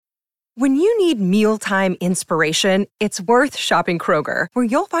When you need mealtime inspiration, it's worth shopping Kroger, where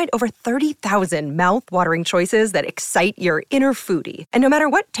you'll find over 30,000 mouth-watering choices that excite your inner foodie. And no matter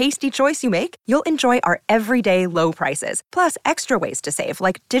what tasty choice you make, you'll enjoy our everyday low prices, plus extra ways to save,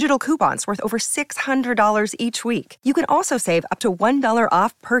 like digital coupons worth over $600 each week. You can also save up to $1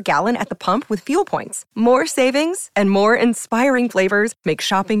 off per gallon at the pump with fuel points. More savings and more inspiring flavors make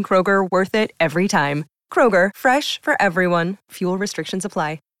shopping Kroger worth it every time. Kroger, fresh for everyone. Fuel restrictions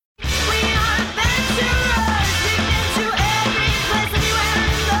apply.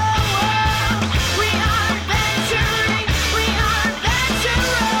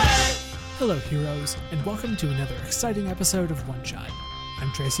 Hello, heroes, and welcome to another exciting episode of One Shot.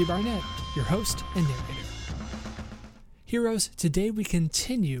 I'm Tracy Barnett, your host and narrator. Heroes, today we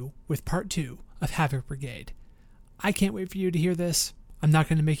continue with part 2 of Havok Brigade. I can't wait for you to hear this. I'm not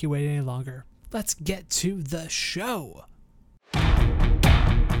going to make you wait any longer. Let's get to the show.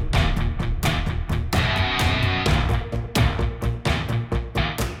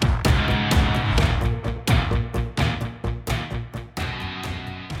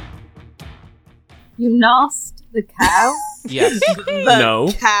 You nosed the cow? Yes.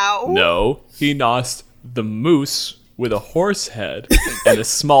 The cow? No. He nosed the moose with a horse head and a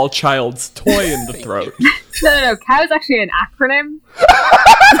small child's toy in the throat. No. Cow is actually an acronym. For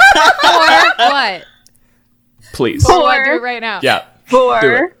what? Please. For what? Do it right now. Yeah. For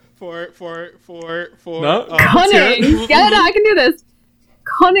Do it. For. No? Cunning. Yeah, no, I can do this.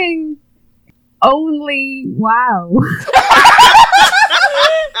 Cunning. Only. Wow.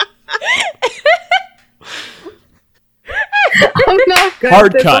 I'm not good Hard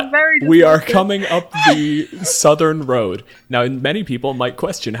at this. cut. I'm very We are dyslexic. coming up the southern road. Now, many people might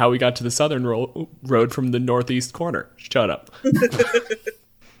question how we got to the southern road from the northeast corner. Shut up.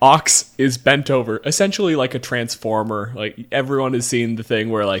 Ox is bent over, essentially like a transformer. Like, everyone has seen the thing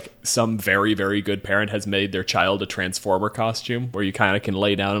where, like, some very, very good parent has made their child a transformer costume, where you kind of can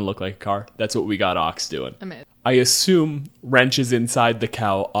lay down and look like a car. That's what we got Ox doing. Amazing. I assume Wrench is inside the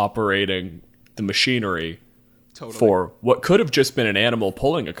cow operating the machinery for what could have just been an animal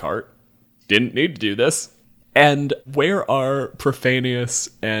pulling a cart. Didn't need to do this. And where are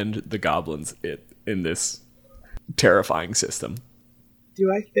Profanius and the goblins in this terrifying system?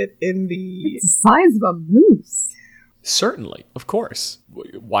 Do I fit in the... It's the size of a moose. Certainly, of course.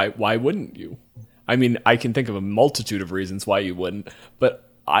 Why wouldn't you? I mean, I can think of a multitude of reasons why you wouldn't, but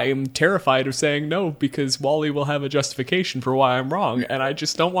I am terrified of saying no because Wally will have a justification for why I'm wrong, and I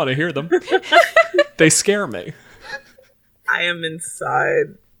just don't want to hear them. They scare me. I am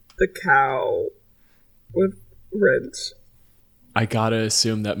inside the cow with Wrench. I gotta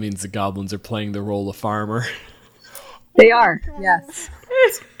assume that means the goblins are playing the role of farmer. They are, yes.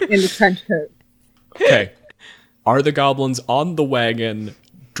 In the trench coat. Okay. Are the goblins on the wagon,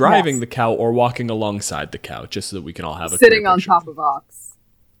 driving Yes. the cow, or walking alongside the cow, just so that we can all have a Sitting clear on picture? top of Ox.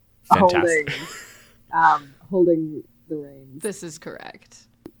 Fantastic. Holding the reins. This is correct.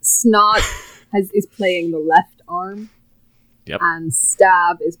 Snot is playing the left arm. Yep. And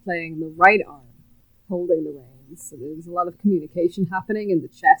Stab is playing the right arm, holding the reins. So there's a lot of communication happening in the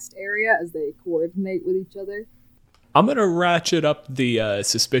chest area as they coordinate with each other. I'm going to ratchet up the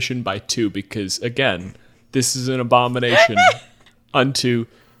suspicion by 2 because, again, this is an abomination unto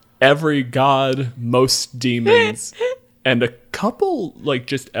every god, most demons, and a couple, like,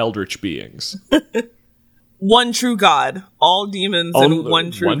 just eldritch beings. One true god. All demons and one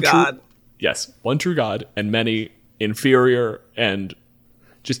true god. Yes, one true god and many inferior and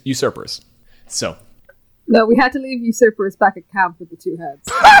just usurpers. So, No, we had to leave usurpers back at camp with the 2 heads.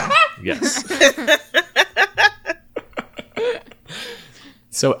 yes.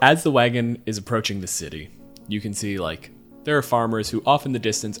 So as the wagon is approaching the city, you can see, like, there are farmers who off in the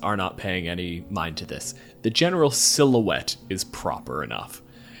distance are not paying any mind to this. The general silhouette is proper enough.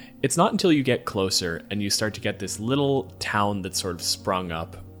 It's not until you get closer and you start to get this little town that's sort of sprung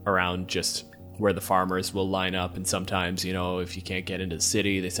up around just where the farmers will line up, and sometimes, you know, if you can't get into the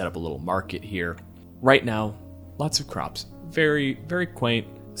city, they set up a little market here. Right now, lots of crops. Very, very quaint.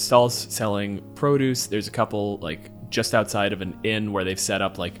 Stalls selling produce. There's a couple, like, just outside of an inn where they've set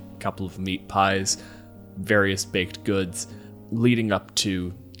up, like, a couple of meat pies, various baked goods, leading up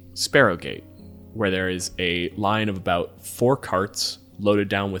to Sparrowgate, where there is a line of about 4 carts loaded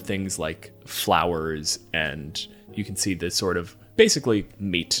down with things like flowers, and you can see this sort of, basically,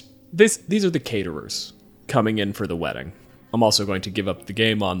 meat. These are the caterers coming in for the wedding. I'm also going to give up the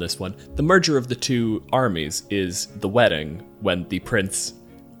game on this one. The merger of the 2 armies is the wedding, when the prince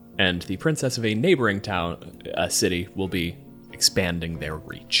and the princess of a neighboring city will be expanding their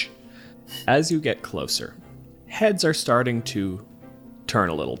reach. As you get closer, heads are starting to turn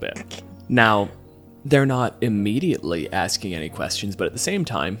a little bit. Now, they're not immediately asking any questions, but at the same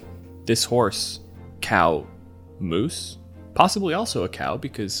time, this horse, cow, moose, possibly also a cow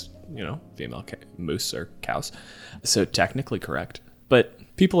because, female moose are cows. So technically correct. But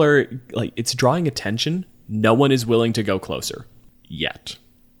people are, it's drawing attention. No one is willing to go closer. Yet.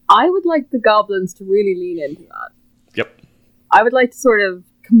 I would like the goblins to really lean into that. Yep. I would like to sort of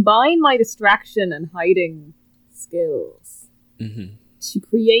combine my distraction and hiding skills to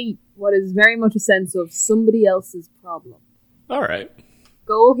create what is very much a sense of somebody else's problem. All right.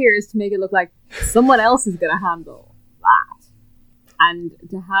 Goal here is to make it look like someone else is going to handle that. And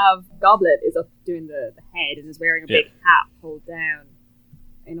to have Goblet is up doing the head and is wearing a big hat pulled down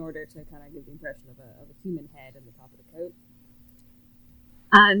in order to kind of give the impression of a human head in the top of the coat.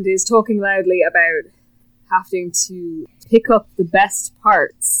 And is talking loudly about having to pick up the best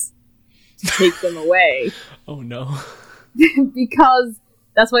parts to take them away. Oh no. Because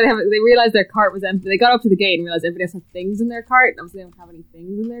that's why they realized their cart was empty. They got up to the gate and realized everybody else had things in their cart, and obviously they don't have any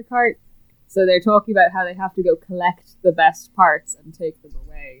things in their cart. So they're talking about how they have to go collect the best parts and take them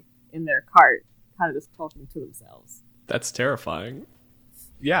away in their cart, kind of just talking to themselves. That's terrifying.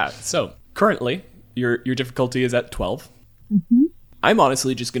 Yeah, so currently your difficulty is at 12. Mm-hmm. I'm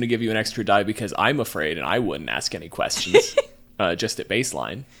honestly just going to give you an extra die because I'm afraid and I wouldn't ask any questions just at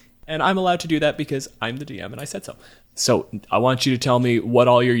baseline. And I'm allowed to do that because I'm the DM and I said so. So I want you to tell me what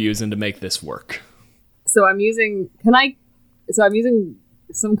all you're using to make this work. So I'm using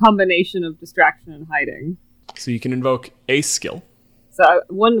some combination of distraction and hiding. So you can invoke a skill. So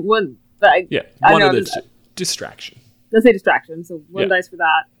one of the distraction. Let's say distraction. So one dice for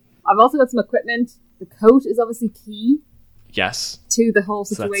that. I've also got some equipment. The coat is obviously key. Yes. To the whole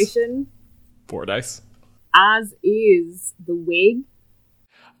situation. So 4 dice. As is the wig.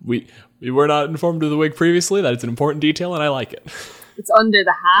 We were not informed of the wig previously. That is an important detail, and I like it. It's under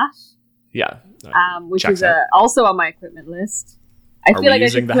the hat. Yeah. Which is also on my equipment list. I feel like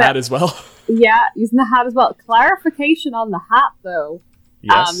using the hat as well? Yeah, using the hat as well. Clarification on the hat, though.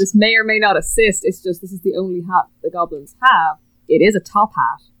 Yes. This may or may not assist. It's just this is the only hat the goblins have. It is a top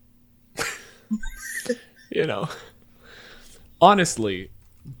hat. Honestly,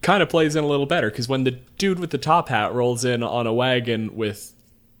 kind of plays in a little better, because when the dude with the top hat rolls in on a wagon with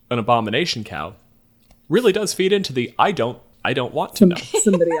an abomination cow, really does feed into the I don't want to know.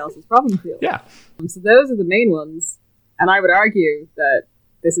 Somebody else's problem field. Yeah. So those are the main ones, and I would argue that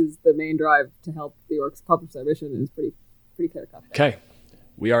this is the main drive to help the orcs accomplish their mission, and it's pretty clear cut. Okay.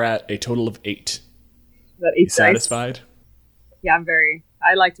 We are at a total of 8. Is that 8 dice? Satisfied? Yeah,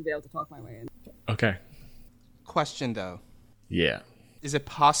 I like to be able to talk my way in. Okay. Question, though. Yeah. Is it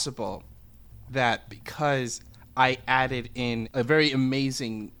possible that because I added in a very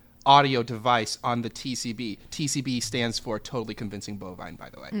amazing audio device on the TCB stands for Totally Convincing Bovine, by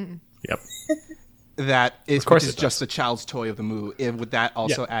the way. Yep. That is, which is just a child's toy of the moo. Would that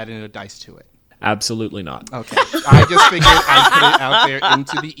also add in a dice to it? Absolutely not. Okay. I just figured I'd put it out there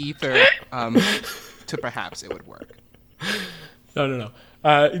into the ether to perhaps it would work. No.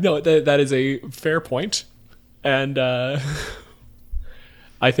 No, that is a fair point. And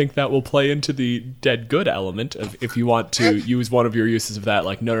I think that will play into the dead good element of if you want to use one of your uses of that,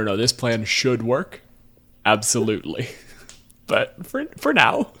 like, no, this plan should work. Absolutely. But for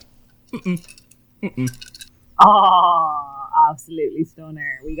now. Oh, absolutely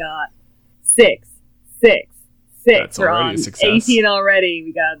stunner. We got 6. That's We're already on a success. 18 already.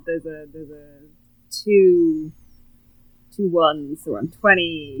 We got there's a 2 1s, so we're on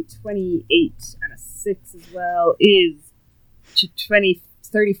 20, 28, and a 6 as well is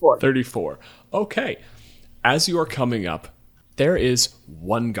 34. 34. Okay. As you are coming up, there is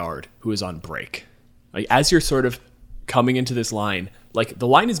one guard who is on break. Like, as you're sort of coming into this line, like, the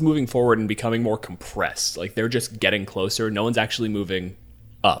line is moving forward and becoming more compressed. Like, they're just getting closer. No one's actually moving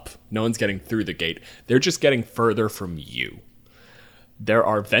up. No one's getting through the gate. They're just getting further from you. There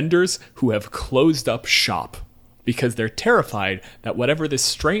are vendors who have closed up shop because they're terrified that whatever this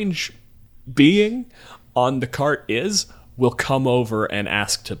strange being on the cart is will come over and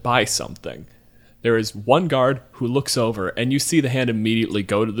ask to buy something. There is one guard who looks over, and you see the hand immediately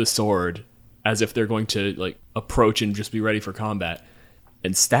go to the sword as if they're going to, like, approach and just be ready for combat.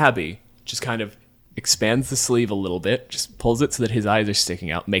 And Stabby just kind of expands the sleeve a little bit, just pulls it so that his eyes are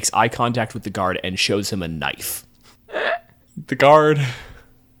sticking out, makes eye contact with the guard, and shows him a knife. The guard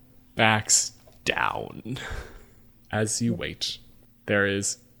backs down. As you wait, there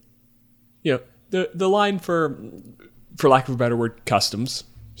is, the line for lack of a better word, customs.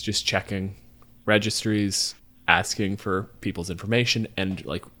 It's just checking registries, asking for people's information, and,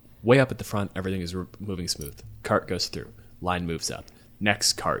 like, way up at the front, everything is moving smooth. Cart goes through. Line moves up.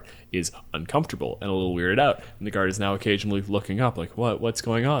 next cart is uncomfortable and a little weirded out, and the guard is now occasionally looking up like, what's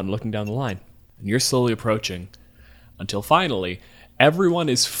going on, looking down the line. And you're slowly approaching until finally everyone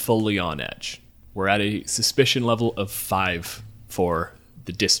is fully on edge. We're at a suspicion level of 5 for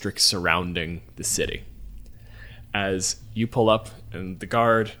the district surrounding the city. As you pull up and the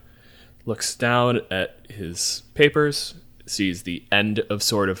guard looks down at his papers, sees the end of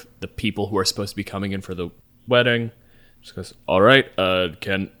sort of the people who are supposed to be coming in for the wedding, just goes, all right,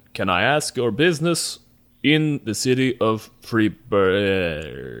 can I ask your business in the city of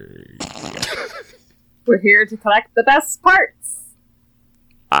Freeburg? We're here to collect the best parts.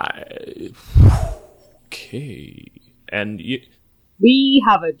 Okay. And We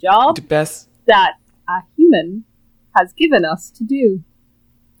have a job the best that a human has given us to do.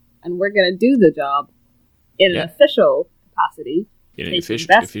 And we're going to do the job in an official capacity. In an taking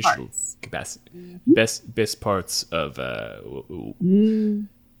official parts. capacity. Best parts of and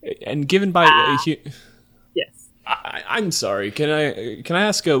given by Yes. I'm sorry. Can I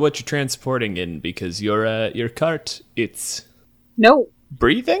ask what you're transporting in, because your cart, it's No.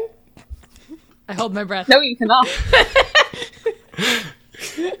 breathing? I hold my breath. No, you cannot.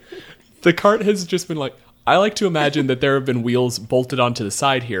 The cart has just been like, I like to imagine that there have been wheels bolted onto the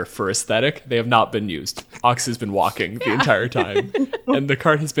side here for aesthetic. They have not been used. Ox has been walking the entire time. And the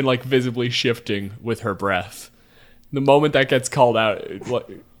cart has been like visibly shifting with her breath. The moment that gets called out,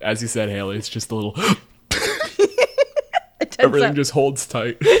 as you said, Haley, it's just a little... Everything just holds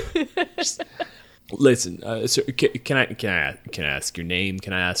tight. Listen, sir, can I ask your name?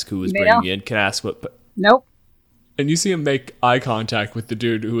 Can I ask who was bringing you in? Can I ask what... Nope. And you see him make eye contact with the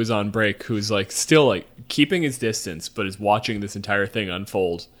dude who is on break, who's like still like keeping his distance, but is watching this entire thing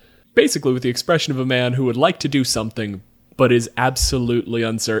unfold. Basically with the expression of a man who would like to do something, but is absolutely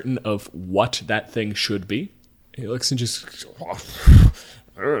uncertain of what that thing should be. He looks and just... I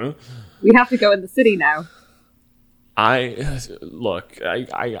don't know. We have to go in the city now. I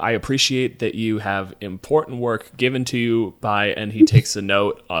appreciate that you have important work given to you by, and he takes a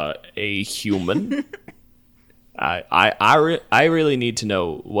note, a human. I really need to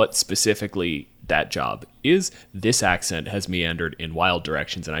know what specifically that job is. This accent has meandered in wild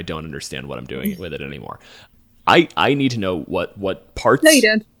directions, and I don't understand what I'm doing with it anymore. I need to know what parts. No, you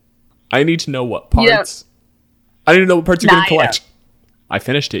don't. I need to know what parts. I need to know what parts you're going to collect. You don't. I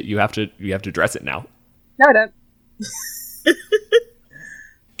finished it. You have to address it now. No, I don't.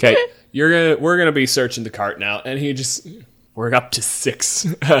 Okay, we're gonna be searching the cart now, and we're up to 6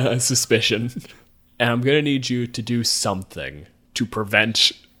 suspicion, and I'm gonna need you to do something to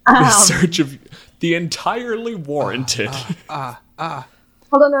prevent the search of the entirely warranted. Hold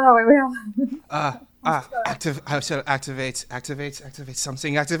on, no, wait. Activate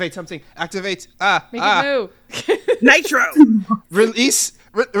something. Activate. Make it move. Nitro!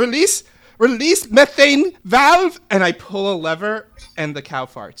 Release methane valve, and I pull a lever, and the cow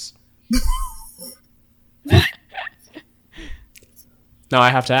farts. Now I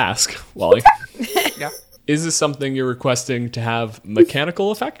have to ask, Wally. Yeah. Is this something you're requesting to have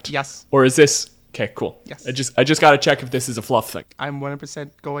mechanical effect? Yes. Or is this... Okay, cool. Yes. I just gotta check if this is a fluff thing. I'm 100%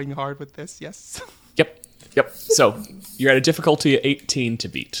 going hard with this, yes. Yep. So, you're at a difficulty of 18 to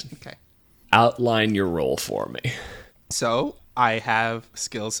beat. Okay. Outline your role for me. So, I have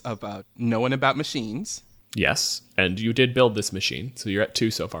skills about knowing about machines. Yes, and you did build this machine, so you're at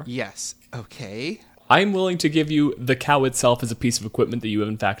 2 so far. Yes. Okay. I'm willing to give you the cow itself as a piece of equipment that you have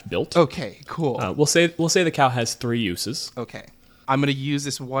in fact built. Okay, cool. We'll say the cow has 3 uses. Okay. I'm going to use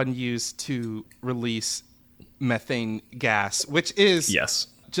this one use to release methane gas, which is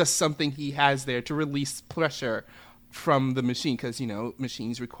just something he has there to release pressure from the machine, because,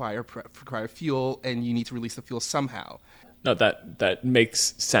 machines require fuel, and you need to release the fuel somehow. No, that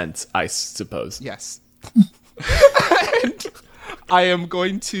makes sense, I suppose. Yes. And I am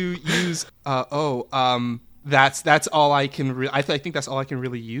going to use. That's all I can. I think that's all I can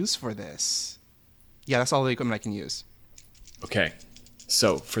really use for this. Yeah, that's all the equipment I can use. Okay.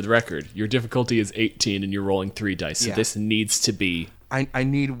 So, for the record, your difficulty is 18, and you're rolling 3 dice. So this needs to be. I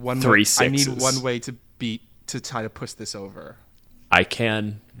need one. 3 sixes. I need one way to try to push this over. I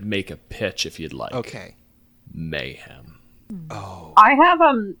can make a pitch if you'd like. Okay. Mayhem. Oh. I have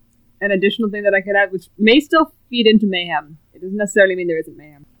an additional thing that I could add, which may still feed into mayhem. It doesn't necessarily mean there isn't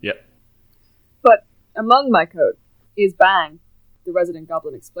mayhem. Yep. But among my code is Bang, the resident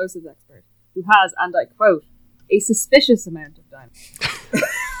goblin explosives expert, who has, and I quote, a suspicious amount of dynamite.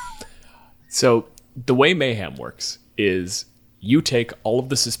 So, the way mayhem works is you take all of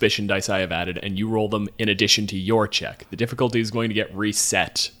the suspicion dice I have added and you roll them in addition to your check. The difficulty is going to get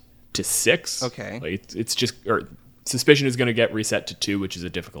reset to 6. Okay. It's just, or Suspicion is going to get reset to 2, which is a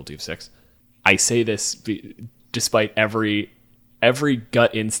difficulty of 6. I say this despite every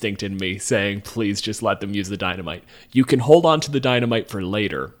gut instinct in me saying, please just let them use the dynamite. You can hold on to the dynamite for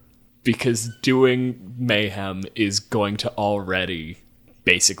later, because doing mayhem is going to already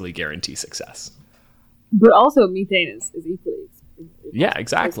basically guarantee success. But also methane is equally. Yeah,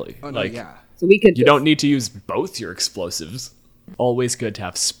 exactly. Oh, no, yeah. So we could. You don't need to use both your explosives. Always good to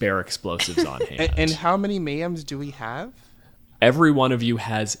have spare explosives on hand. And how many mayhems do we have? Every one of you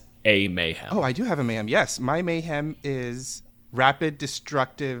has a mayhem. Oh, I do have a mayhem. Yes, my mayhem is rapid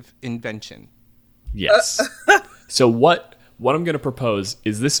destructive invention. Yes. So what I'm going to propose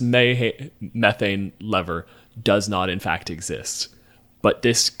is this methane lever does not in fact exist. But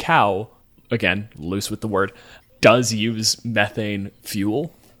this cow, again, loose with the word, does use methane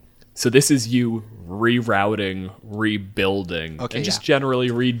fuel. So this is you rerouting, rebuilding, and just generally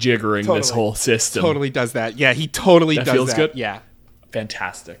rejiggering this whole system. Totally does that. Yeah, he totally does that. Feels good? Yeah.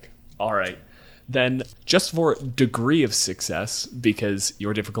 Fantastic. All right. Then just for degree of success, because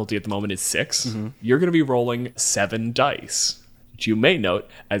your difficulty at the moment is 6, you're going to be rolling 7 dice, which you may note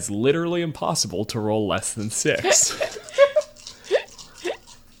as literally impossible to roll less than 6.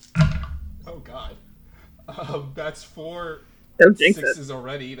 Oh, God. That's 4 Don't jinx it. 6s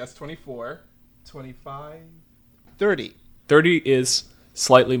already. That's 24, 25, 30. 30 is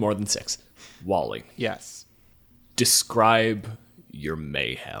slightly more than 6. Wally. Yes. Describe your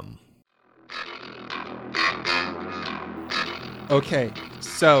mayhem. Okay,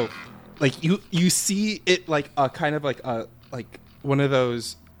 so like you see it like a kind of like a like one of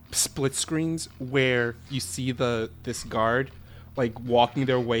those split screens where you see this guard like walking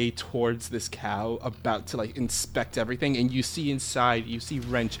their way towards this cow about to like inspect everything, and you see inside, you see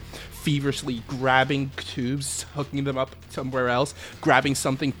Wrench feverishly grabbing tubes, hooking them up somewhere else, grabbing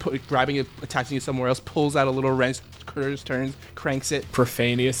something, grabbing it, attaching it somewhere else, pulls out a little wrench, turns, cranks it.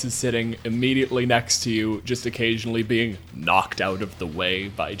 Profanius is sitting immediately next to you, just occasionally being knocked out of the way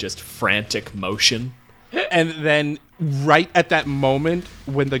by just frantic motion. And then right at that moment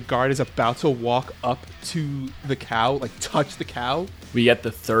when the guard is about to walk up to the cow, like touch the cow, we get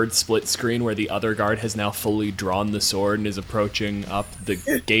the third split screen where the other guard has now fully drawn the sword and is approaching up.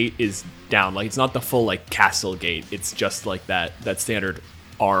 The gate is down. Like, it's not the full like castle gate. It's just like that standard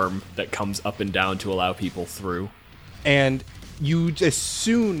arm that comes up and down to allow people through. And you, as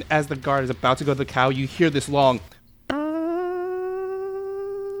soon as the guard is about to go to the cow, you hear this long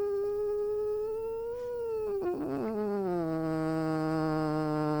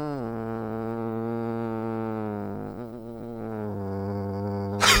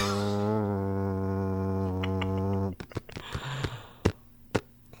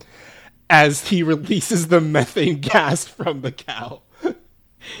as he releases the methane gas from the cow.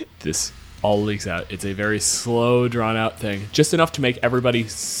 This all leaks out. It's a very slow, drawn-out thing. Just enough to make everybody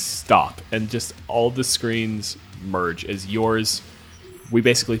stop. And just all the screens merge as yours... We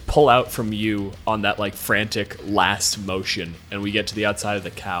basically pull out from you on that like frantic last motion, and we get to the outside of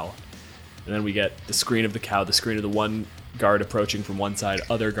the cow. And then we get the screen of the cow, the screen of the one guard approaching from one side,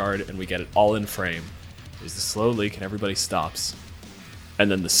 other guard, and we get it all in frame. There's the slow leak, and everybody stops. And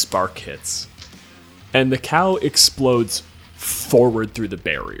then the spark hits. And the cow explodes forward through the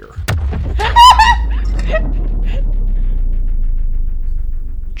barrier.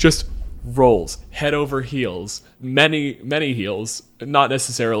 Just rolls head over heels, many heels, not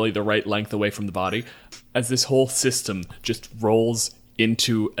necessarily the right length away from the body, as this whole system just rolls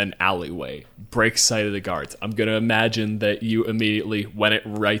into an alleyway, breaks sight of the guards. I'm going to imagine that you immediately, when it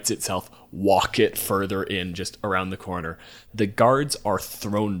rights itself, walk it further in, just around the corner. The guards are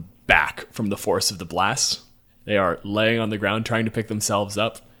thrown back from the force of the blast. They are laying on the ground trying to pick themselves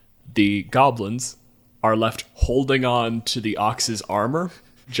up. The goblins are left holding on to the ox's armor,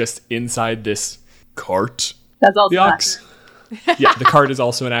 just inside this cart. That's also the ox. Yeah, the cart is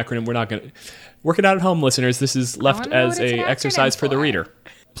also an acronym. We're not going to work it out at home, listeners. This is left as a exercise for the reader.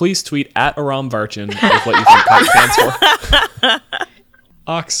 Please tweet at Aram Varchin with what you think cart stands for.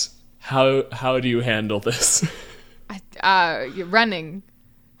 Ox, how do you handle this? You're running.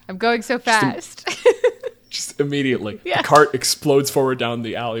 I'm going so fast. Just immediately. Yeah. The cart explodes forward down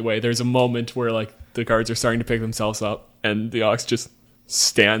the alleyway. There's a moment where like the guards are starting to pick themselves up, and the ox just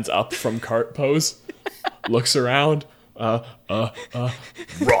stands up from cart pose, looks around, run.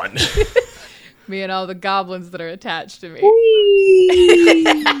 Me and all the goblins that are attached to me.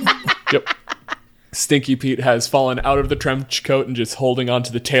 Yep. Stinky Pete has fallen out of the trench coat and just holding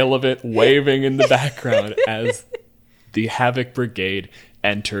onto the tail of it, waving in the background as the Havok Brigade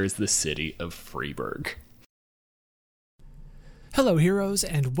enters the city of Freeburg. Hello, heroes,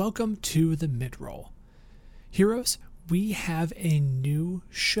 and welcome to the midroll. Heroes, we have a new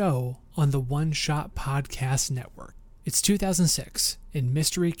show on the One Shot Podcast Network. It's 2006 in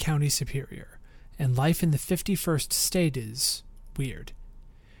Mystery County Superior, and life in the 51st state is weird.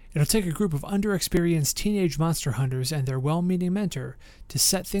 It'll take a group of underexperienced teenage monster hunters and their well-meaning mentor to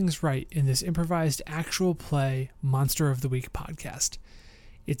set things right in this improvised actual play Monster of the Week podcast.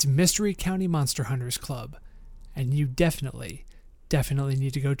 It's Mystery County Monster Hunters Club, and you definitely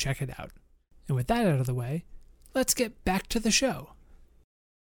need to go check it out. And with that out of the way, let's get back to the show.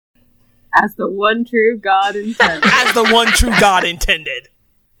 As the one true God intended. As the one true God intended.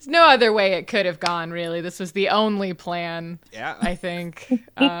 There's no other way it could have gone, really. This was the only plan, I think.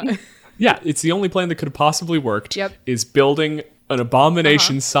 Yeah, it's the only plan that could have possibly worked. Yep. Is building an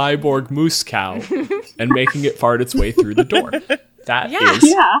abomination cyborg moose cow and making it fart its way through the door. That is...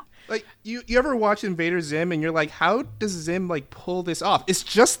 Yeah. Like, you ever watch Invader Zim and you're like, how does Zim, like, pull this off? It's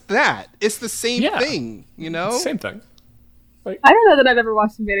just that. It's the same thing, you know? Same thing. Like, I don't know that I've ever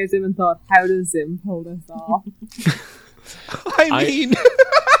watched Invader Zim and thought, how does Zim pull this off? I mean...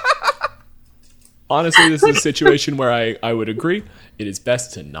 Honestly, this is a situation where I would agree. It is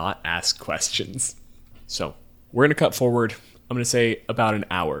best to not ask questions. So, we're going to cut forward, I'm going to say about an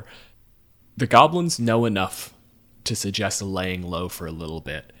hour. The goblins know enough to suggest laying low for a little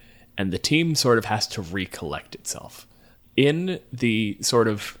bit, and the team sort of has to recollect itself. In the sort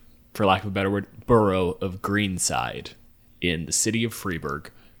of, for lack of a better word, borough of Greenside, in the city of Freeburg,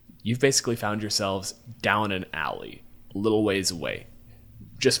 you've basically found yourselves down an alley, a little ways away.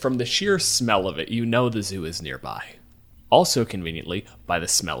 Just from the sheer smell of it, you know the zoo is nearby. Also conveniently, by the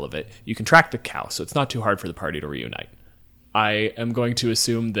smell of it, you can track the cow, so it's not too hard for the party to reunite. I am going to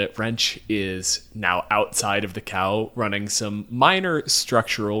assume that Wrench is now outside of the cow running some minor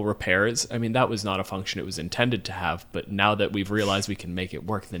structural repairs. I mean, that was not a function it was intended to have, but now that we've realized we can make it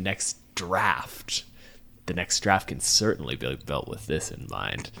work, the next draft can certainly be built with this in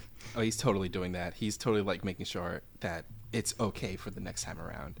mind. Oh, he's totally doing that. He's totally, like, making sure that it's okay for the next time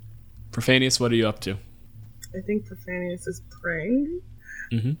around. Profanius, what are you up to? I think Profanius is praying.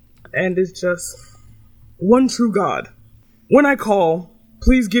 Mm-hmm. And is just, one true God. When I call,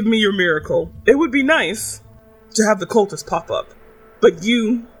 please give me your miracle. It would be nice to have the cultists pop up, but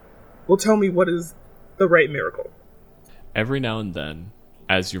you will tell me what is the right miracle. Every now and then,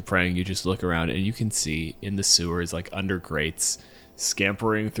 as you're praying, you just look around and you can see in the sewers, like under grates,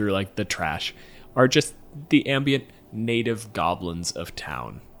 scampering through like the trash, are just the ambient native goblins of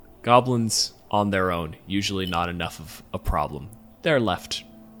town. Goblins on their own, usually not enough of a problem. There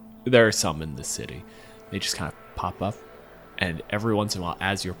are some in the city. They just kind of pop up. And every once in a while,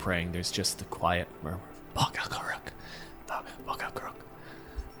 as you're praying, there's just the quiet murmur.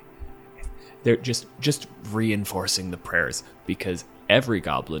 They're just reinforcing the prayers, because every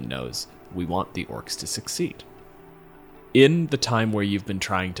goblin knows we want the orcs to succeed. In the time where you've been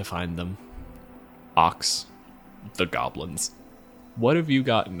trying to find them, Ox, the goblins, what have you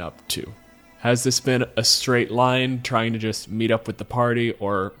gotten up to? Has this been a straight line, trying to just meet up with the party,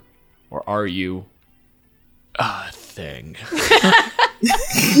 or are you a thing?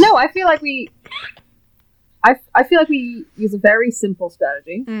 No, I feel like we use a very simple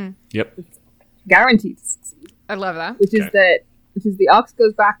strategy. Yep. It's guaranteed to succeed. I love that. Which is the ox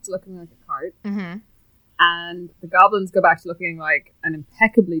goes back to looking like a cart, and the goblins go back to looking like an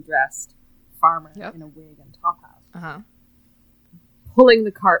impeccably dressed farmer in a wig and top hat, pulling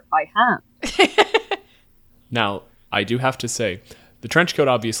the cart by hand. Now, I do have to say, the trench coat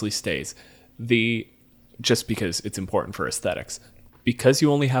obviously stays. Just because it's important for aesthetics. Because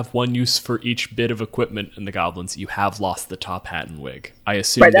you only have one use for each bit of equipment in the goblins, you have lost the top hat and wig. I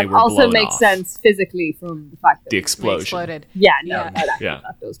assume they were blown off. That also makes sense physically from the fact that the explosion. Exploded.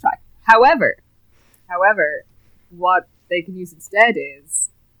 That those tracks. However, what they can use instead is...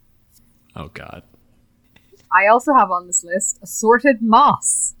 Oh, God. I also have on this list assorted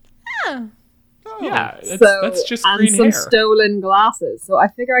moss. Yeah, that's just green hair. And some stolen glasses. So I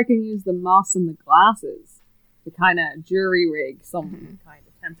figure I can use the moss and the glasses to kind of jury rig some kind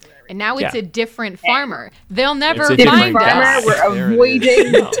of temporary. And now it's a different farmer. They'll never find us. We're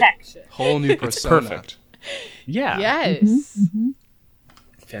avoiding detection. Whole new persona. It's perfect. Yeah. Yes.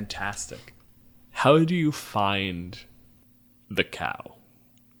 Fantastic. How do you find the cow?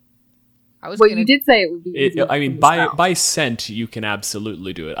 You did say it would be easier. I mean, by scent, you can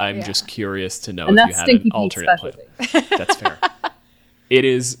absolutely do it. I'm just curious to know and if you had an alternate plan. That's fair. It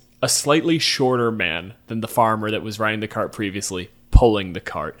is a slightly shorter man than the farmer that was riding the cart previously, pulling the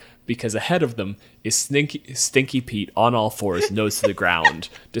cart, because ahead of them is Stinky Pete on all fours, nose to the ground,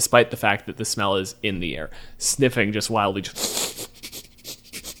 despite the fact that the smell is in the air, sniffing just wildly.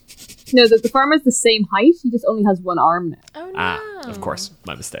 No, the farmer's the same height. He just only has one arm now. Oh no! Of course,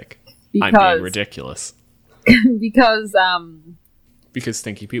 my mistake. Because, I'm being ridiculous. because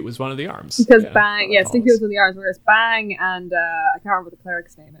Stinky Pete was one of the arms. Because Bang, Stinky was one of the arms, whereas Bang and I can't remember what the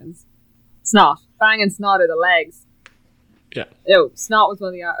cleric's name is. Snot. Bang and Snot are the legs. Yeah. No, Snot was one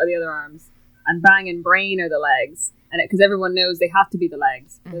of the other arms, and Bang and Brain are the legs, and because everyone knows they have to be the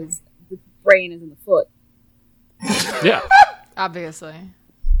legs because the brain is in the foot. Yeah. Obviously.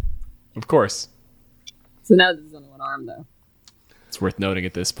 Of course. So now there's only one arm, though. It's worth noting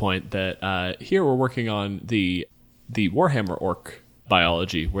at this point that here we're working on the Warhammer Orc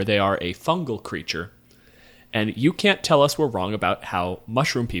biology, where they are a fungal creature, and you can't tell us we're wrong about how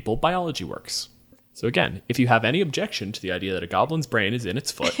mushroom people biology works. So again, if you have any objection to the idea that a goblin's brain is in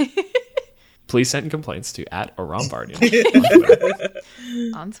its foot, please send complaints to @Arambardian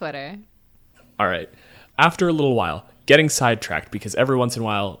on Twitter. All right. After a little while, getting sidetracked because every once in a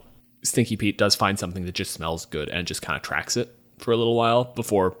while, Stinky Pete does find something that just smells good and just kind of tracks it for a little while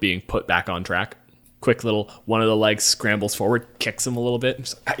before being put back on track. Quick little, one of the legs scrambles forward, kicks him a little bit. And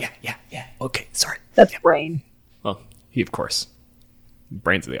just like, yeah, okay, sorry. That's Brain. Well, he, of course,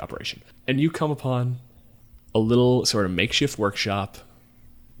 brains of the operation. And you come upon a little sort of makeshift workshop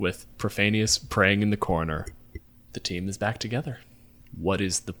with Profanius praying in the corner. The team is back together. What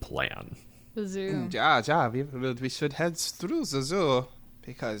is the plan? The zoo. We should head through the zoo,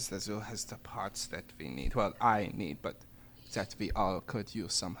 because the zoo has the parts that we need. Well, I need, but that we all could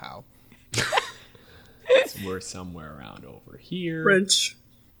use somehow. We're somewhere around over here. French,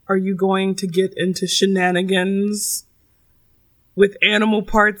 are you going to get into shenanigans with animal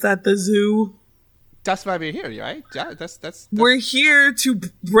parts at the zoo? That's why we're here, right? Yeah, that's... We're here to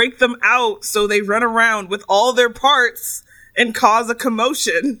break them out so they run around with all their parts and cause a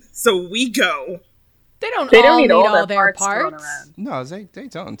commotion. So we go. They don't need all their parts. No, they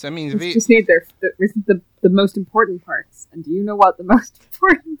don't. I mean, we just need the most important parts. And do you know what the most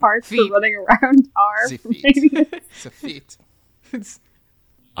important parts for running around are? The feet. The feet.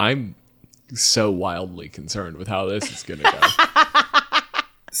 I'm so wildly concerned with how this is going to go.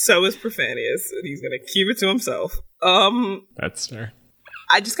 So is Profanius, and he's going to keep it to himself. That's fair.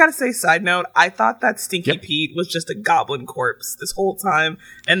 I just gotta say, side note, I thought that Stinky Pete was just a goblin corpse this whole time,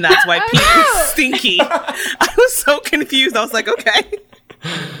 and that's why Pete is stinky. I was so confused. I was like, okay.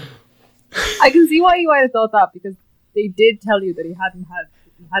 I can see why you might have thought that, because they did tell you that he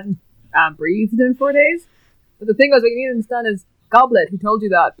hadn't breathed in 4 days. But the thing was, what you need to understand is, Goblet, who told you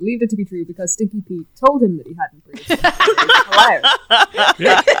that, believed it to be true because Stinky Pete told him that he hadn't breathed.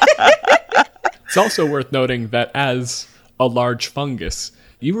 Yeah. It's also worth noting that as a large fungus,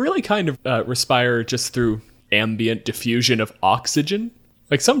 you really kind of respire just through ambient diffusion of oxygen.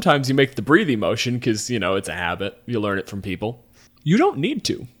 Like sometimes you make the breathing motion because, you know, it's a habit. You learn it from people. You don't need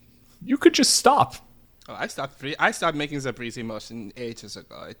to. You could just stop. Oh, I stopped making the breathing motion ages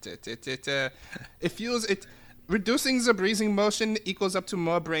ago. Reducing the breathing motion equals up to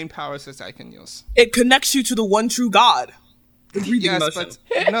more brain powers that I can use. It connects you to the one true God. Yes,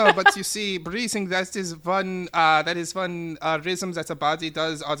 but you see, breathing, that is one rhythm that the body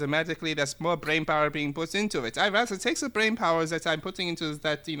does automatically. There's more brain power being put into it. I rather take the brain powers that I'm putting into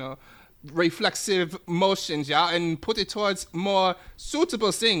that, reflexive motions, and put it towards more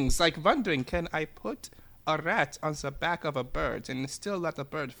suitable things, like wondering, can I put a rat on the back of a bird and still let the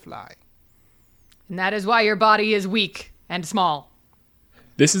bird fly? And that is why your body is weak and small.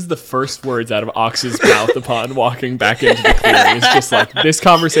 This is the first words out of Ox's mouth upon walking back into the clearing. It's just like, this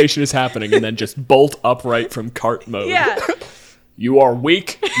conversation is happening, and then just bolt upright from cart mode. Yeah. You are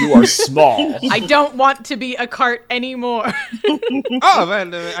weak. You are small. I don't want to be a cart anymore. Oh,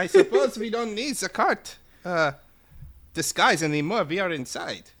 well, I suppose we don't need the cart disguise anymore. We are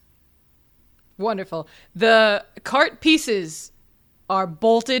inside. Wonderful. The cart pieces are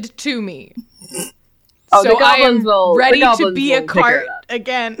bolted to me. Oh, so I am ready to be a cart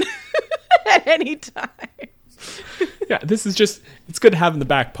again at any time. Yeah, this is just, it's good to have in the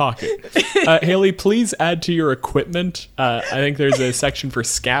back pocket. Haley, please add to your equipment. I think there's a section for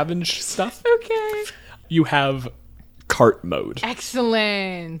scavenge stuff. Okay. You have cart mode.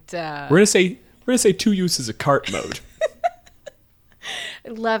 Excellent. We're gonna say 2 uses of cart mode. I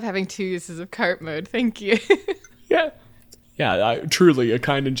love having 2 uses of cart mode. Thank you. Yeah, truly a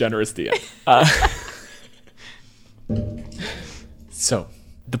kind and generous DM. So,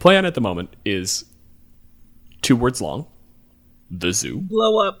 the plan at the moment is 2 words long. The zoo.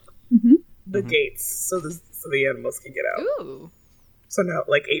 Blow up the gates so the animals can get out. Ooh. So now,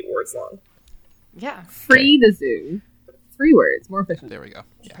 8 words long. Yeah. Free the zoo. 3 words, more efficient. There we go.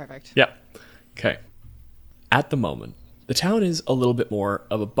 Yeah. Perfect. Yeah. Okay. At the moment, The town is a little bit more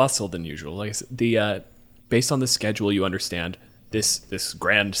of a bustle than usual. Like I said, based on the schedule, you understand this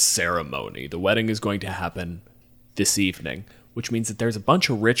grand ceremony. The wedding is going to happen this evening, which means that there's a bunch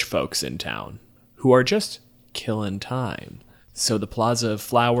of rich folks in town who are just killing time. So the Plaza of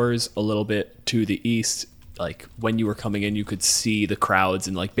Flowers, a little bit to the east, like when you were coming in, you could see the crowds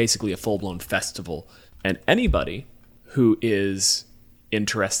and like basically a full-blown festival. And anybody who is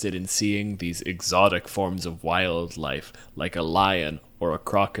interested in seeing these exotic forms of wildlife, like a lion or a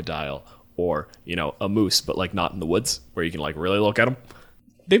crocodile or, you know, a moose, but like not in the woods where you can like really look at them,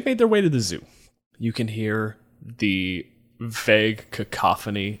 they've made their way to the zoo. You can hear the vague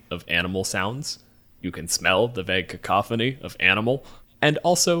cacophony of animal sounds. You can smell the vague cacophony of animal. And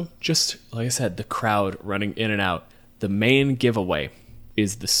also, just like I said, the crowd running in and out. The main giveaway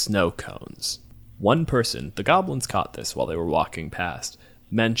is the snow cones. One person, the goblins caught this while they were walking past,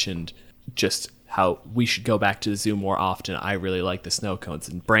 mentioned just how we should go back to the zoo more often. I really like the snow cones.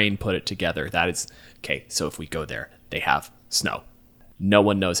 And Brain put it together. That is, okay, so if we go there, they have snow. No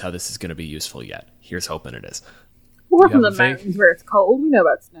one knows how this is going to be useful yet. Here's hoping it is. We're from the mountains where it's cold. We know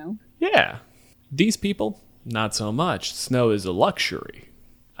about snow. Yeah. These people, not so much. Snow is a luxury.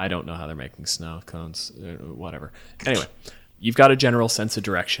 I don't know how they're making snow cones, whatever. Anyway, you've got a general sense of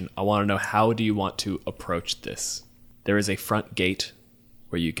direction. I want to know, how do you want to approach this? There is a front gate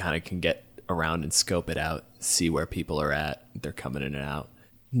where you kind of can get around and scope it out, see where people are at. They're coming in and out.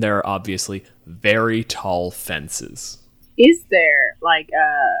 There are obviously very tall fences. Is there like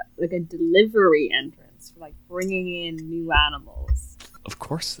a delivery entrance for like bringing in new animals? Of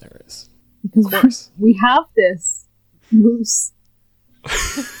course there is. Because of course. We have this moose.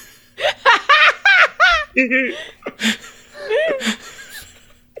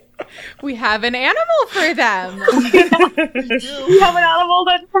 We have an animal for them. We have an animal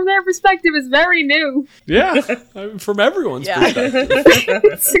that, from their perspective, is very new. Yeah, from everyone's perspective.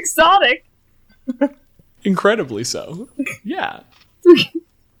 It's exotic. Incredibly so. Yeah.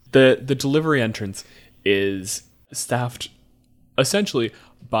 The delivery entrance is staffed essentially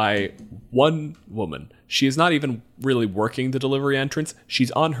by one woman. She is not even really working the delivery entrance.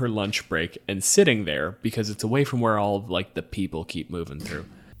 She's on her lunch break and sitting there because it's away from where all of like the people keep moving through.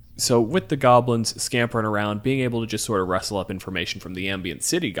 So with the goblins scampering around, being able to just sort of rustle up information from the ambient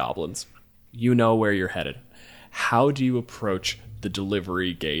city goblins, you know where you're headed. How do you approach the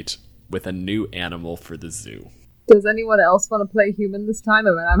delivery gate with a new animal for the zoo? Does anyone else want to play human this time?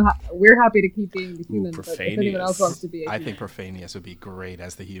 I mean, we're happy to keep being the human, but if anyone else wants to be a human. I think Profanius would be great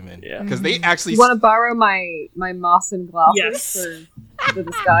as the human. Yeah. Because they actually... You want to borrow my moss and glasses for the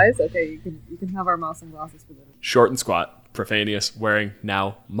disguise? Okay, you can have our moss and glasses for the... Short and squat. Profanius wearing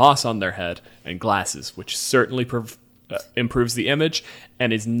now moss on their head and glasses, which certainly improves the image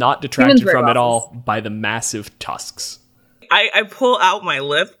and is not detracted from it all by the massive tusks. I pull out my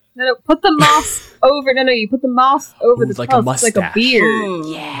lip. No, put the moss over. No, you put the moss over the like tusk. A mustache. Like a beard.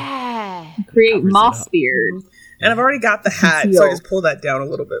 Yeah. Create moss beard. And I've already got the hat, so I just pull that down a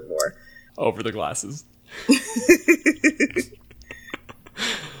little bit more. Over the glasses. Shit,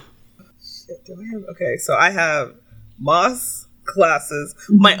 do I have... Okay, so I have moss, glasses,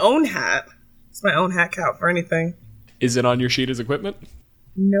 my own hat. Does my own hat count for anything? Is it on your sheet as equipment?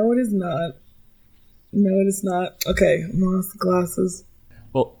 No, it is not. No, it is not. Okay, moss, glasses.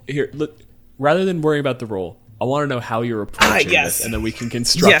 Well, here, look, rather than worrying about the roll, I want to know how you're approaching this, and then we can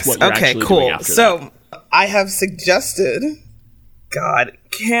construct what you're actually doing after that. So, I have suggested, God,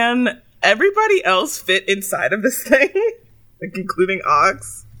 can everybody else fit inside of this thing? Like, including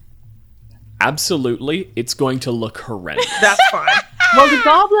Ox? Absolutely. It's going to look horrendous. That's fine. Well, the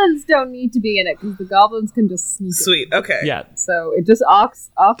goblins don't need to be in it, because the goblins can just sneak Sweet, okay. Yeah. So, it just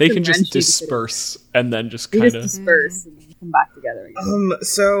Ox they can just disperse, and then just kind of... disperse and come back together again.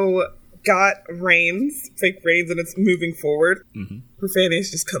 So... got reins, fake reins, and it's moving forward. Mm-hmm. Profanius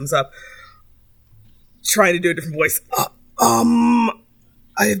just comes up, trying to do a different voice. I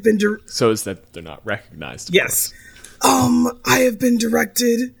have been... So is that they're not recognized? Yes. I have been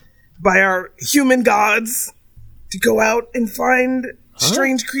directed by our human gods to go out and find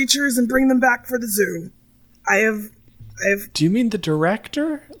strange creatures and bring them back for the zoo. I have... Do you mean the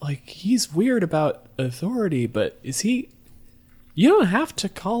director? Like, he's weird about authority, but is he... You don't have to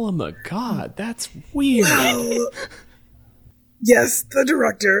call him a god. That's weird. Well, yes, the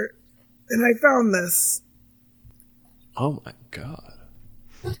director. And I found this. Oh my god.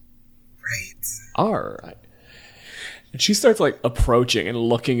 Right. Alright. And she starts, like, approaching and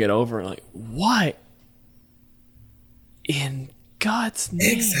looking it over and like, what in God's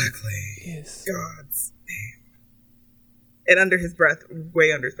name is... God's name. And under his breath,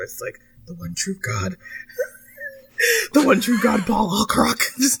 way under his breath, it's like, the one true God. The one true god ball croc.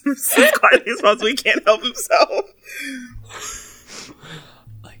 Just as quietly as possible. He can't help himself.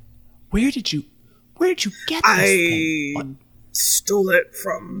 Like, where did you get this thing? Stole it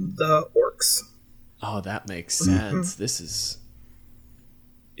from the orcs. Oh, that makes sense. This is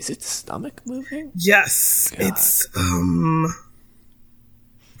it stomach moving? Yes. God. It's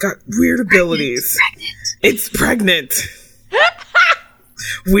got weird abilities. It's pregnant.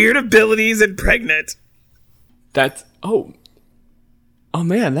 Weird abilities and pregnant. That's oh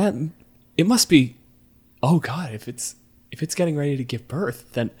man, that it must be. Oh God, if it's getting ready to give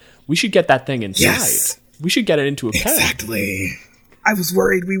birth, then we should get that thing inside. Yes. We should get it into a pen. Exactly. I was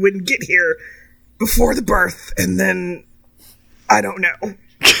worried we wouldn't get here before the birth, and then I don't know.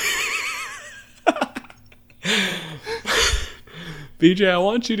 BJ, I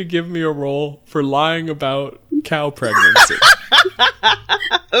want you to give me a roll for lying about cow pregnancy.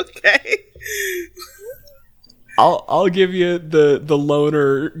 Okay. I'll give you the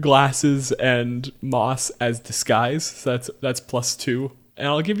loner glasses and moss as disguise. So that's +2, and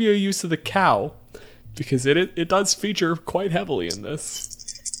I'll give you a use of the cow because it does feature quite heavily in this.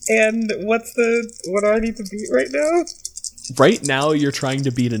 And what do I need to beat right now? Right now, you're trying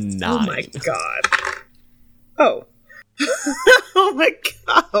to beat a 9. Oh my god. Oh. Oh my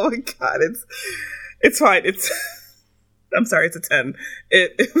god. It's fine. I'm sorry, it's a 10.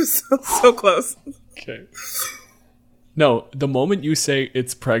 It was so close. Okay. No, the moment you say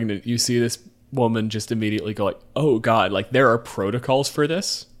it's pregnant, you see this woman just immediately go like, oh God, like there are protocols for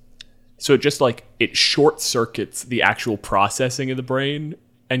this. So it just like, it short circuits the actual processing of the brain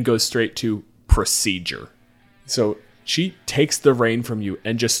and goes straight to procedure. So she takes the rein from you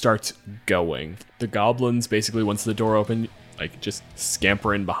and just starts going. The goblins basically, once the door open, like just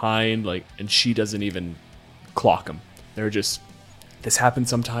scamper in behind, like, and she doesn't even clock them. They're just, this happens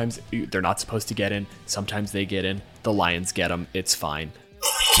sometimes. They're not supposed to get in. Sometimes they get in. The lions get them. It's fine.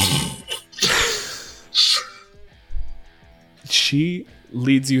 She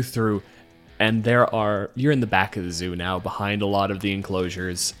leads you through, and you're in the back of the zoo now, behind a lot of the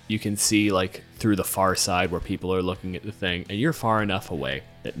enclosures. You can see like through the far side where people are looking at the thing, and you're far enough away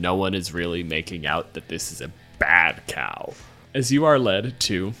that no one is really making out that this is a bad cow. As you are led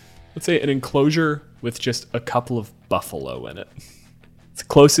to, let's say, an enclosure with just a couple of buffalo in it. It's the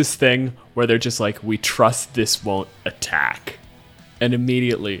closest thing where they're just like, we trust this won't attack. And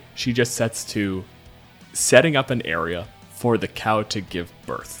immediately she just sets to setting up an area for the cow to give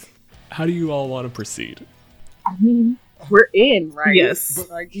birth. How do you all want to proceed? I mean, we're in, right? Yes. But,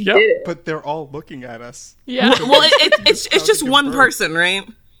 like, you did it. But they're all looking at us. Yeah. Well, it's just one person, right?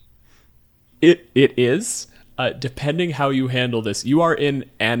 It is. Depending how you handle this, you are in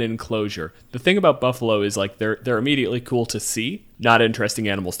an enclosure. The thing about buffalo is like they're immediately cool to see, not interesting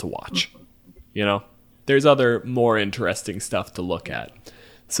animals to watch. You know, there's other more interesting stuff to look at.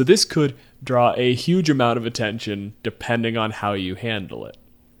 So this could draw a huge amount of attention depending on how you handle it.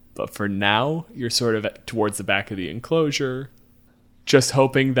 But for now, you're sort of towards the back of the enclosure, just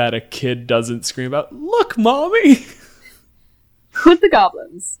hoping that a kid doesn't scream out, "Look, mommy!" With the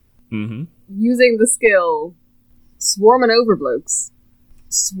goblins. Mm-hmm. Using the skill swarming over blokes,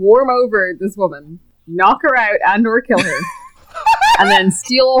 swarm over this woman, knock her out and or kill her, and then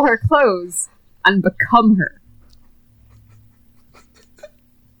steal all her clothes and become her.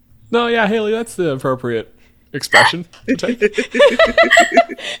 No, yeah, Haley, that's the appropriate expression to take.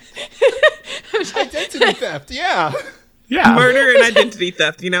 Identity theft, yeah. Yeah. Murder and identity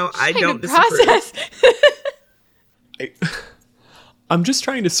theft, I don't disapprove. I'm just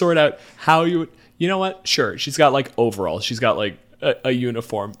trying to sort out how you would... You know what? Sure, she's got, like, overalls. She's got, like, a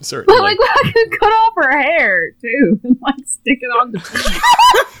uniform, certainly. But, like, I could cut off her hair, too, and, like, stick it on the feet.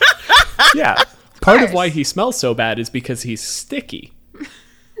 Yeah. Part of why he smells so bad is because he's sticky.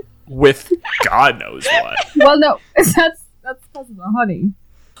 With God knows what. Well, no, that's because of the honey.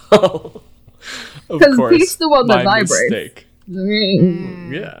 Oh. Of course. He's the one that vibrates. Mistake.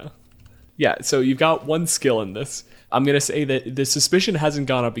 Yeah. Yeah, so you've got one skill in this. I'm going to say that the suspicion hasn't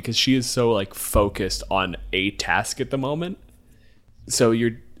gone up because she is so, like, focused on a task at the moment. So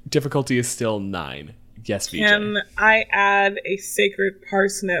your difficulty is still 9. Yes, VJ. Can I add a sacred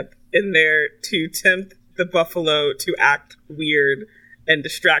parsnip in there to tempt the buffalo to act weird and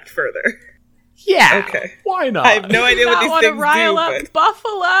distract further? Yeah. Okay. Why not? I have no idea what these things do. Rile up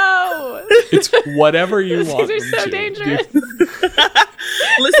buffalo. It's whatever you want. These are so dangerous.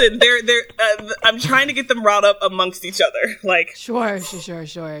 Listen, they're. I'm trying to get them riled up amongst each other. Like, Sure.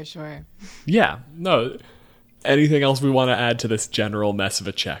 Yeah. No. Anything else we want to add to this general mess of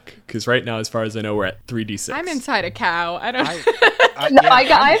a check? Because right now, as far as I know, we're at 3d6. I'm inside a cow. I don't.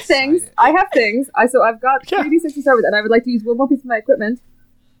 I have things. So I've got 3d6 to start with, and I would like to use one more piece of my equipment.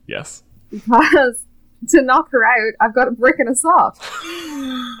 Yes. Because to knock her out, I've got a brick and a saw.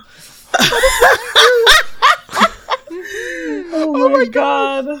 Oh my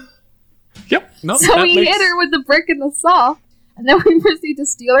god. Yep. No, so we hit her with the brick and the saw, and then we proceed to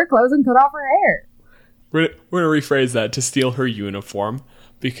steal her clothes and cut off her hair. We're going to rephrase that to steal her uniform,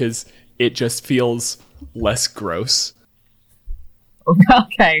 because it just feels less gross.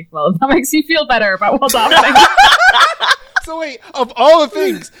 Okay, well, that makes you feel better about what's happening. So wait, of all the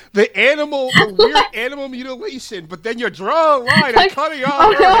things, the weird animal mutilation, but then you're drawing a line and cutting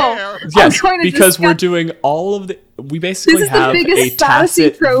off her hair. Yes, because we're doing all of the... We basically have a tacit veil. This is the biggest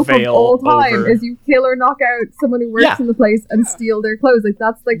fantasy trope of all time, is you kill or knock out someone who works in the place and steal their clothes. Like,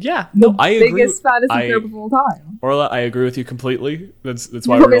 that's like I agree. Biggest fantasy trope of all time. Orla, I agree with you completely. That's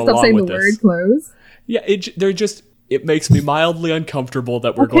why we're going along with this. Stop saying the word clothes. Yeah, it makes me mildly uncomfortable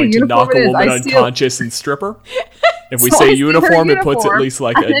that we're going to knock a woman unconscious and strip her. If we say uniform, it puts at least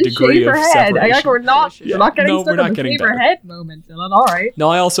like a degree of separation. We're not getting stuck on the shave her head moment, Dylan. All right. No,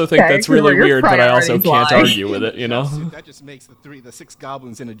 I also think that's really weird, but I also can't argue with it, you know? That just makes the 6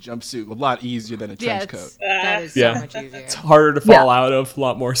 goblins in a jumpsuit a lot easier than a trench coat. That is so much easier. It's harder to fall out of, a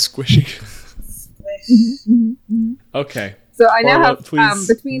lot more squishy. Okay. So I now have,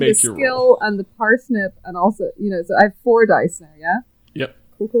 between the skill and the parsnip, and also, so I have 4 dice now, yeah? Yep.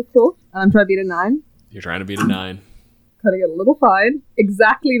 Cool. And I'm trying to beat a 9. You're trying to beat a 9. Cutting it a little fine.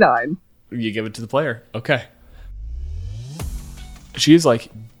 Exactly 9. You give it to the player. Okay. She's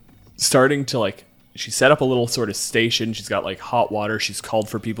starting to she set up a little sort of station. She's got hot water. She's called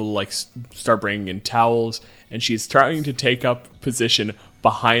for people to start bringing in towels, and she's trying to take up position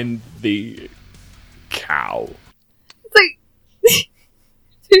behind the cow. It's like,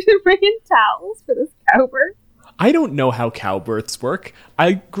 did you bring in towels for this cow birth? I don't know how cow births work.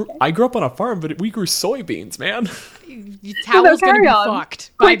 I grew up on a farm, but we grew soybeans, man. Your towel's gonna be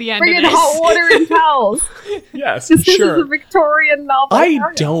fucked by the end of this. Bring in hot water and towels. Yes, this sure. This is a Victorian novel. I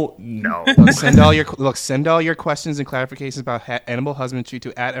don't know. Send all your questions and clarifications about animal husbandry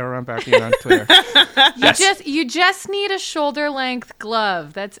to @AaronBarkley on Twitter. Yes. You just need a shoulder length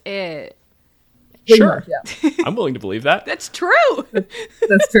glove. That's it. Sure. Yeah. I'm willing to believe that. That's true.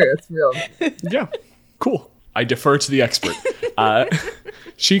 That's true. It's real. Yeah. Cool. I defer to the expert.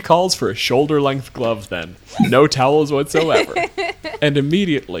 She calls for a shoulder-length glove then. No towels whatsoever. And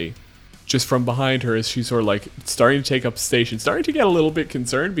immediately, just from behind her, as she's sort of starting to take up station, starting to get a little bit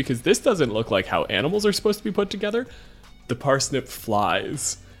concerned because this doesn't look like how animals are supposed to be put together. The parsnip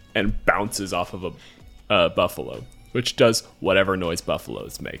flies and bounces off of a buffalo, which does whatever noise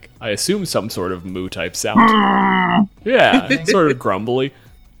buffaloes make. I assume some sort of moo-type sound. Yeah, sort of grumbly.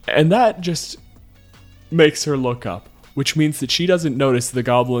 And that just makes her look up, which means that she doesn't notice the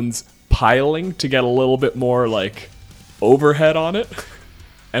goblins piling to get a little bit more overhead on it.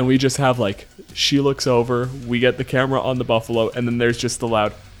 And we just have she looks over, we get the camera on the buffalo, and then there's just the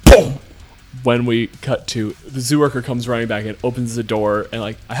loud boom when we cut to the zoo worker comes running back and opens the door, and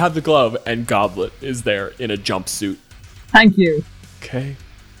I have the glove, and Goblet is there in a jumpsuit. Thank you. Okay.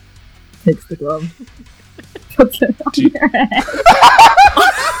 Takes the glove. Puts it on your head.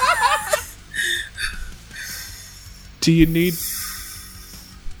 Do you need...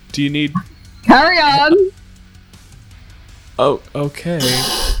 Carry on! Oh, okay.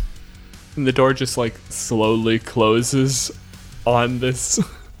 And the door just, slowly closes on this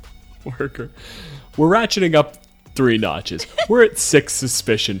worker. We're ratcheting up 3 notches. We're at 6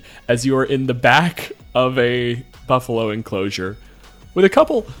 suspicion, as you are in the back of a buffalo enclosure with a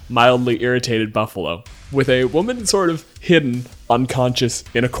couple mildly irritated buffalo, with a woman sort of hidden, unconscious,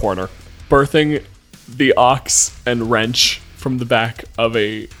 in a corner, birthing the ox and wrench from the back of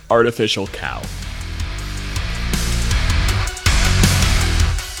a artificial cow.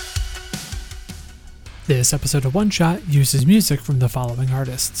 This episode of One Shot uses music from the following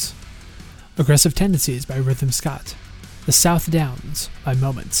artists: Aggressive Tendencies by Rhythm Scott, The South Downs by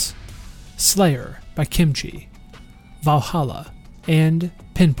Moments, Slayer by Kimchi, Valhalla and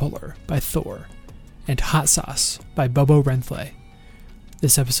Pinpuller by Thor, and Hot Sauce by Bobo Renfley.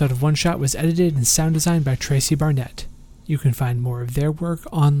 This episode of One Shot was edited and sound designed by Tracy Barnett. You can find more of their work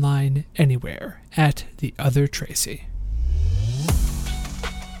online anywhere at The Other Tracy.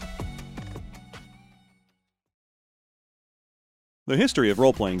 The history of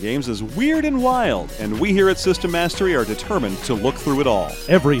role-playing games is weird and wild, and we here at System Mastery are determined to look through it all.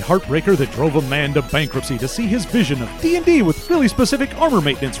 Every heartbreaker that drove a man to bankruptcy to see his vision of D&D with really specific armor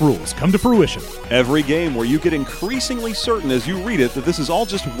maintenance rules come to fruition. Every game where you get increasingly certain as you read it that this is all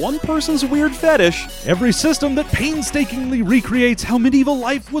just one person's weird fetish. Every system that painstakingly recreates how medieval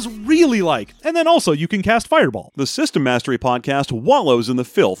life was really like, and then also you can cast Fireball. The System Mastery podcast wallows in the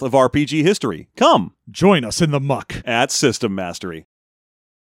filth of RPG history. Come! Join us in the muck at System Mastery.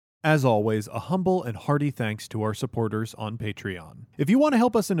 As always, a humble and hearty thanks to our supporters on Patreon. If you want to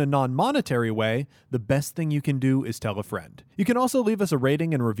help us in a non-monetary way, the best thing you can do is tell a friend. You can also leave us a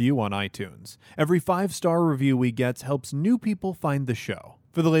rating and review on iTunes. Every 5-star review we get helps new people find the show.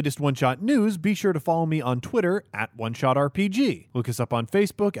 For the latest one-shot news, be sure to follow me on Twitter at OneShotRPG. Look us up on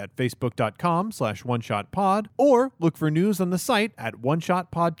Facebook at facebook.com/oneshotpod, or look for news on the site at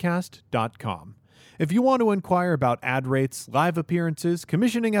oneshotpodcast.com. If you want to inquire about ad rates, live appearances,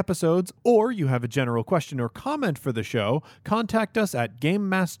 commissioning episodes, or you have a general question or comment for the show, contact us at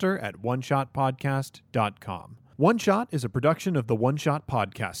gamemaster@oneshotpodcast.com. One Shot is a production of the One Shot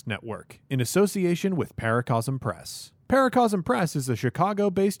Podcast Network, in association with Paracosm Press. Paracosm Press is a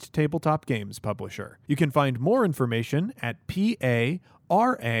Chicago-based tabletop games publisher. You can find more information at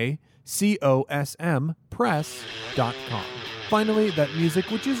paracosmpress.com. Finally, that music,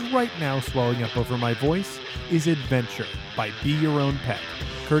 which is right now swelling up over my voice, is Adventure by Be Your Own Pet,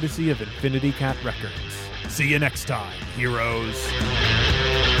 courtesy of Infinity Cat Records. See you next time, heroes.